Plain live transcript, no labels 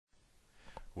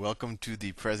Welcome to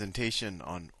the presentation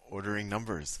on ordering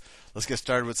numbers. Let's get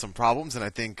started with some problems, and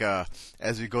I think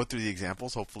as we go through the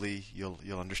examples, hopefully you'll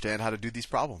understand how to do these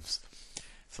problems.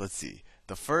 So let's see.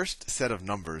 The first set of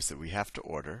numbers that we have to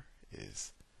order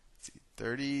is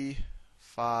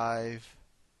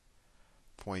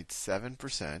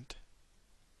 35.7%,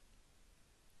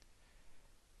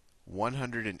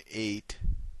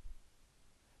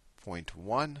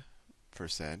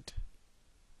 108.1%,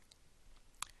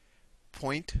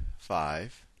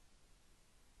 0.5,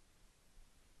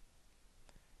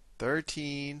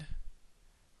 13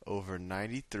 over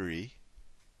 93,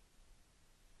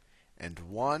 and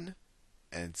 1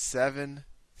 and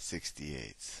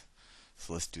 7/68.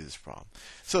 So let's do this problem.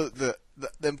 So the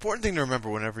important thing to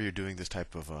remember whenever you're doing this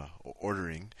type of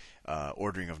ordering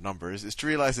of numbers is to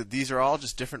realize that these are all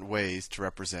just different ways to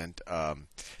represent.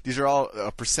 These are all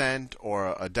a percent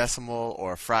or a decimal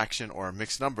or a fraction or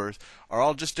mixed numbers are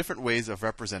all just different ways of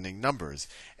representing numbers.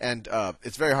 And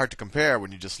it's very hard to compare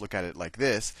when you just look at it like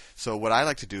this. So what I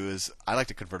like to do is I like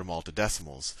to convert them all to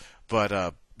decimals.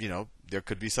 But there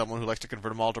could be someone who likes to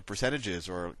convert them all to percentages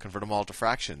or convert them all to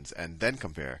fractions and then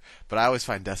compare. But I always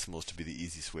find decimals to be the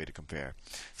easiest way to compare.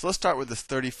 So let's start with this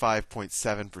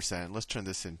 35.7%. Let's turn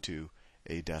this into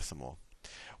a decimal.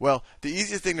 Well, the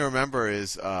easiest thing to remember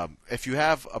is if you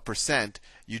have a percent,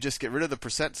 you just get rid of the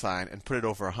percent sign and put it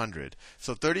over 100.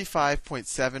 So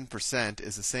 35.7%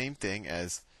 is the same thing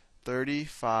as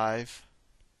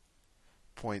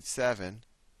 35.7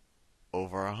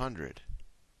 over 100.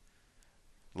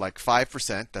 Like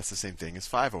 5%, that's the same thing as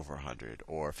 5 over 100.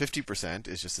 Or 50%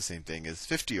 is just the same thing as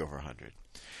 50 over 100.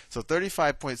 So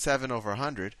 35.7 over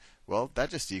 100, well, that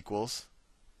just equals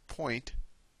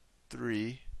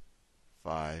 0.357.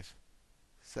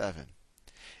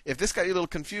 If this got you a little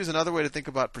confused, another way to think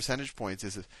about percentage points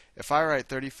is if I write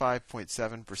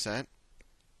 35.7%,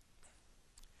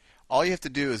 all you have to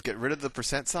do is get rid of the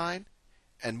percent sign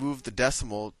and move the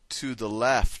decimal to the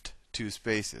left 2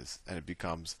 spaces, and it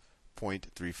becomes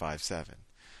 0.357.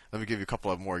 Let me give you a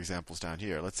couple of more examples down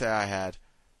here. Let's say I had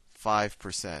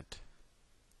 5%.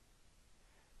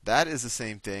 That is the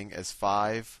same thing as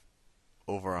 5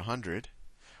 over 100.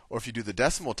 Or if you do the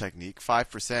decimal technique,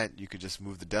 5%, you could just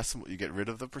move the decimal, you get rid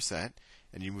of the percent,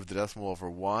 and you move the decimal over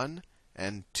 1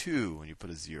 and 2, and you put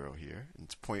a 0 here, and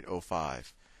it's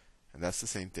 0.05. And that's the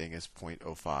same thing as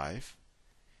 0.05.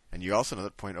 And you also know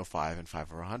that 0.05 and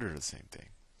 5 over 100 are the same thing.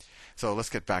 So let's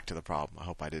get back to the problem. I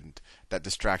hope that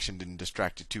distraction didn't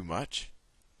distract you too much.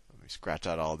 Let me scratch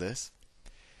out all this.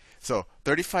 So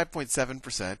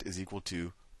 35.7% is equal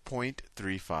to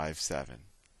 0.357.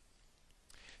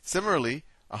 Similarly,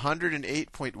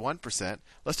 108.1%,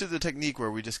 let's do the technique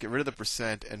where we just get rid of the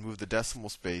percent and move the decimal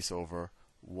space over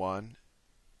 1,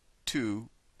 2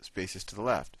 spaces to the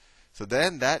left. So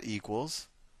then that equals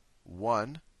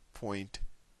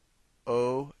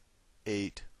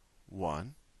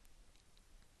 1.081.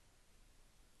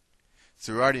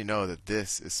 So we already know that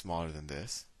this is smaller than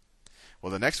this.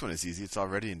 Well, the next one is easy. It's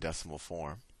already in decimal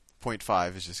form.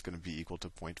 0.5 is just going to be equal to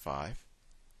 0.5.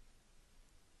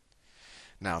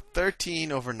 Now,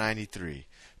 13 over 93.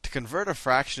 To convert a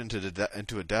fraction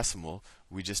into a decimal,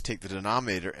 we just take the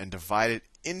denominator and divide it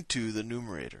into the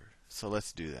numerator. So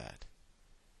let's do that.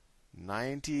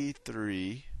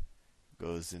 93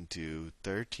 goes into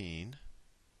 13.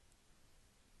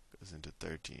 Goes into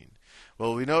 13.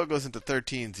 Well, we know it goes into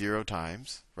 13 0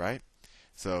 times, right?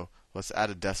 So let's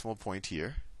add a decimal point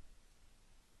here.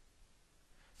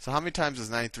 So how many times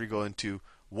does 93 go into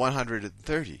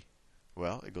 130?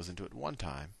 Well, it goes into it 1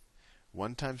 time.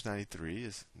 1 times 93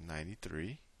 is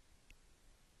 93.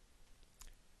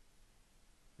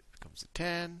 It becomes a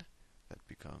 10. That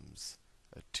becomes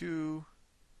a 2.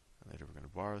 And later we're going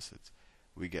to borrow, so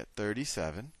we get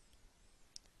 37.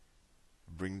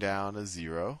 Bring down a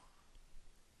 0.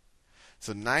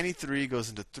 So 93 goes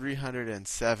into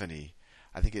 370.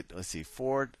 I think let's see,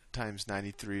 4 times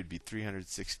 93 would be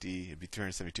 360. It'd be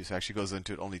 372. So it actually goes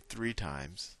into it only 3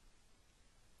 times.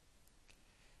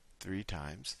 3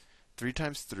 times. 3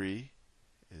 times 3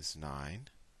 is 9.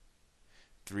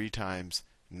 3 times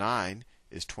 9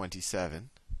 is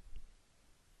 27.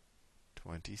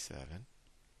 27.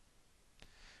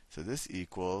 So this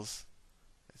equals,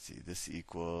 let's see, this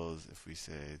equals, if we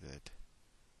say that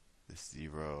this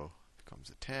 0 becomes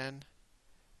a 10,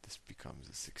 this becomes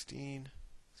a 16,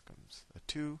 this becomes a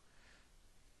 2,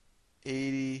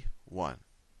 81. And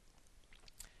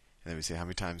then we say how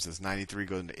many times does 93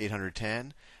 go into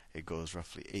 810? It goes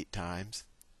roughly 8 times.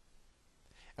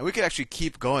 And we could actually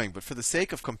keep going, but for the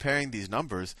sake of comparing these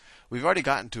numbers, we've already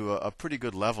gotten to a pretty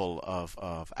good level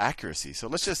of accuracy. So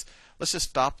let's just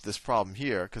stop this problem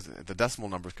here, because the decimal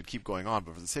numbers could keep going on.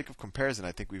 But for the sake of comparison,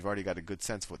 I think we've already got a good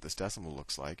sense of what this decimal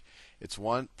looks like. It's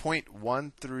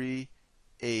 1.138,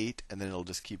 and then it'll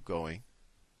just keep going.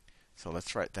 So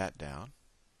let's write that down.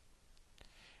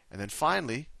 And then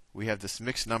finally, we have this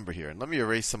mixed number here. And let me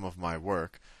erase some of my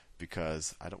work,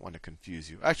 because I don't want to confuse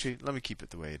you. Actually, let me keep it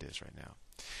the way it is right now.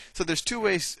 So there's two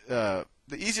ways. The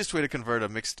easiest way to convert a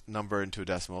mixed number into a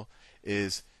decimal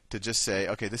is to just say,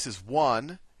 okay, this is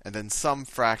 1, and then some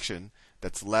fraction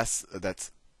that's less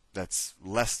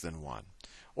than 1.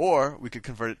 Or we could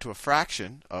convert it to a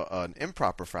fraction, an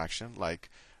improper fraction,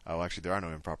 like, oh, actually there are no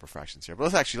improper fractions here.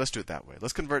 But let's do it that way.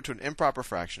 Let's convert it to an improper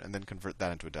fraction and then convert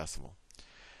that into a decimal.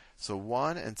 So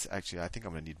 1 and actually I think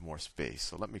I'm going to need more space.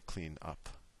 So let me clean up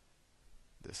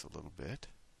this a little bit.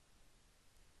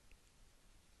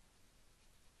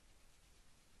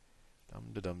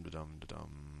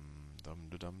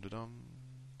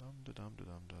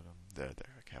 There. I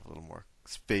have a little more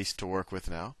space to work with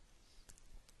now.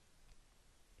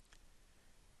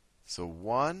 So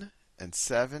 1 and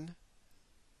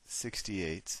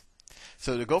 7/68.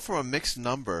 So to go from a mixed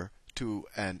number to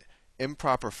an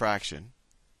improper fraction,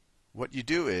 what you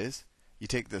do is you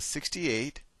take the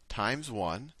 68 times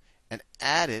 1 and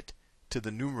add it to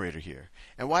the numerator here.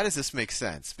 And why does this make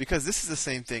sense? Because this is the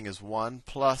same thing as 1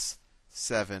 plus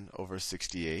 7 over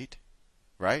 68,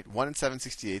 right? 1 and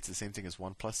 7/68 is the same thing as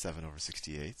 1 plus 7 over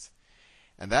 68.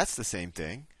 And that's the same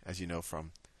thing, as you know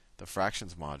from the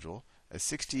fractions module, as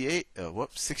 68 over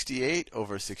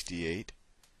 68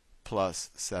 plus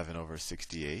 7 over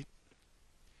 68.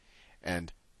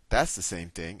 And that's the same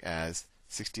thing as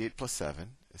 68 plus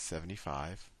 7 is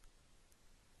 75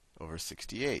 over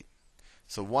 68.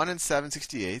 So 1 and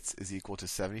 7/68 is equal to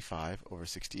 75 over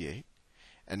 68.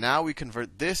 And now we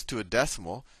convert this to a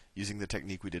decimal using the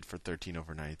technique we did for 13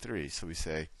 over 93. So we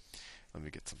say, let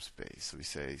me get some space. So we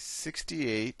say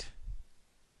 68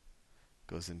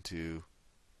 goes into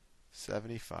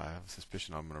 75. I have a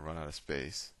suspicion I'm going to run out of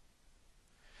space.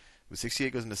 But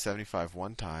 68 goes into 75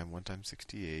 one time. 1 times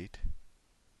 68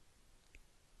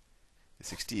 is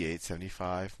 68.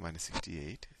 75 minus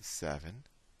 68 is 7.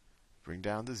 Bring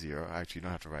down the 0. Actually, you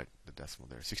don't have to write the decimal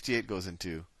there. 68 goes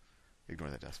into,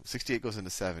 ignore that decimal. 68 goes into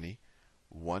 70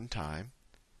 one time.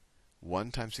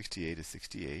 1 times 68 is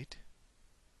 68.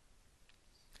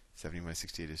 70 minus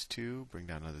 68 is 2. Bring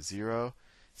down another 0.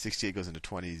 68 goes into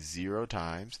 20 0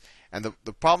 times. And the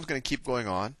problem's going to keep going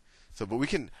on. So, but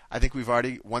I think we've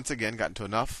already, once again, gotten to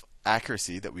enough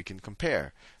accuracy that we can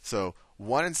compare. So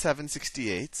 1 and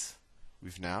 7/68,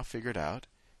 we've now figured out,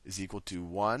 is equal to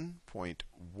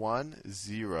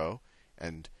 1.10.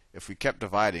 And if we kept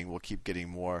dividing, we'll keep getting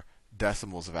more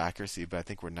decimals of accuracy, but I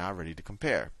think we're now ready to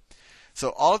compare. So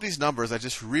all of these numbers, I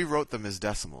just rewrote them as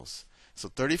decimals. So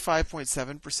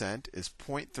 35.7% is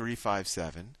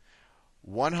 0.357.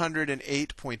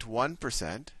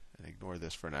 108.1%, and ignore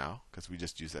this for now because we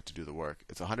just use that to do the work.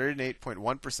 It's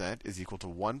 108.1% is equal to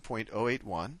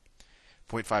 1.081.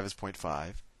 0.5 is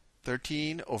 0.5.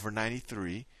 13 over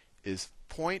 93 is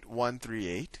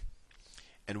 0.138.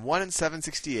 And 1 and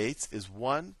 7/68 is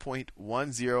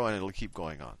 1.10, and it'll keep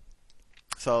going on.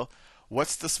 So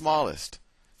what's the smallest?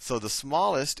 So the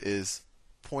smallest is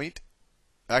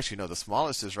the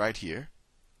smallest is right here.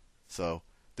 So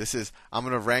this is, I'm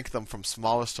going to rank them from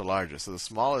smallest to largest. So the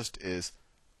smallest is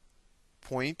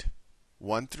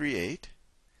 0.138.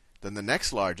 Then the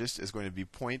next largest is going to be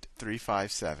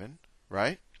 0.357,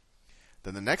 right?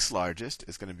 Then the next largest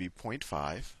is going to be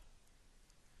 0.5.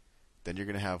 Then you're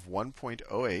going to have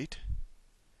 1.08.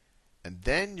 And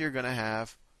then you're going to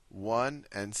have 1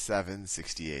 and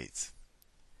 7/68.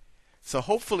 So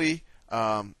hopefully,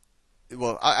 well,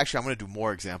 actually, I'm going to do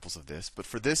more examples of this. But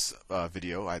for this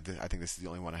video, I think this is the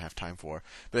only one I have time for.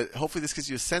 But hopefully this gives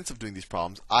you a sense of doing these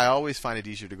problems. I always find it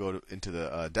easier to go into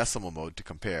the decimal mode to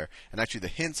compare. And actually, the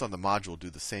hints on the module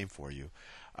do the same for you.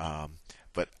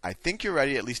 But I think you're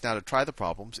ready at least now to try the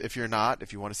problems. If you're not,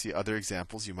 if you want to see other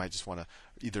examples, you might just want to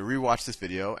either rewatch this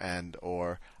video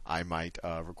or I might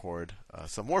record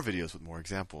some more videos with more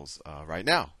examples right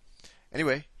now.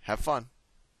 Anyway, have fun.